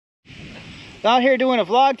Out here doing a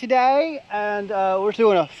vlog today, and we're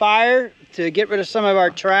doing a fire to get rid of some of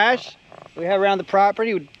our trash we have around the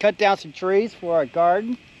property. We cut down some trees for our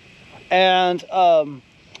garden, and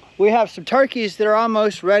we have some turkeys that are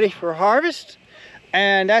almost ready for harvest,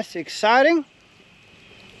 and that's exciting.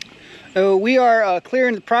 We are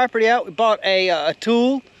clearing the property out. We bought a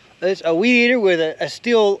tool. It's a weed eater with a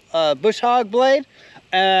steel bush hog blade,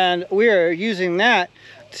 and we are using that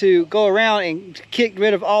to go around and get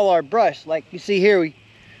rid of all our brush. Like you see here,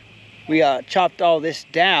 we chopped all this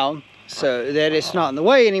down so that it's not in the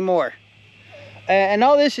way anymore. And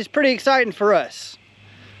all this is pretty exciting for us.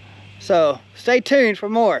 So stay tuned for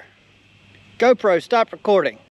more. GoPro, stop recording.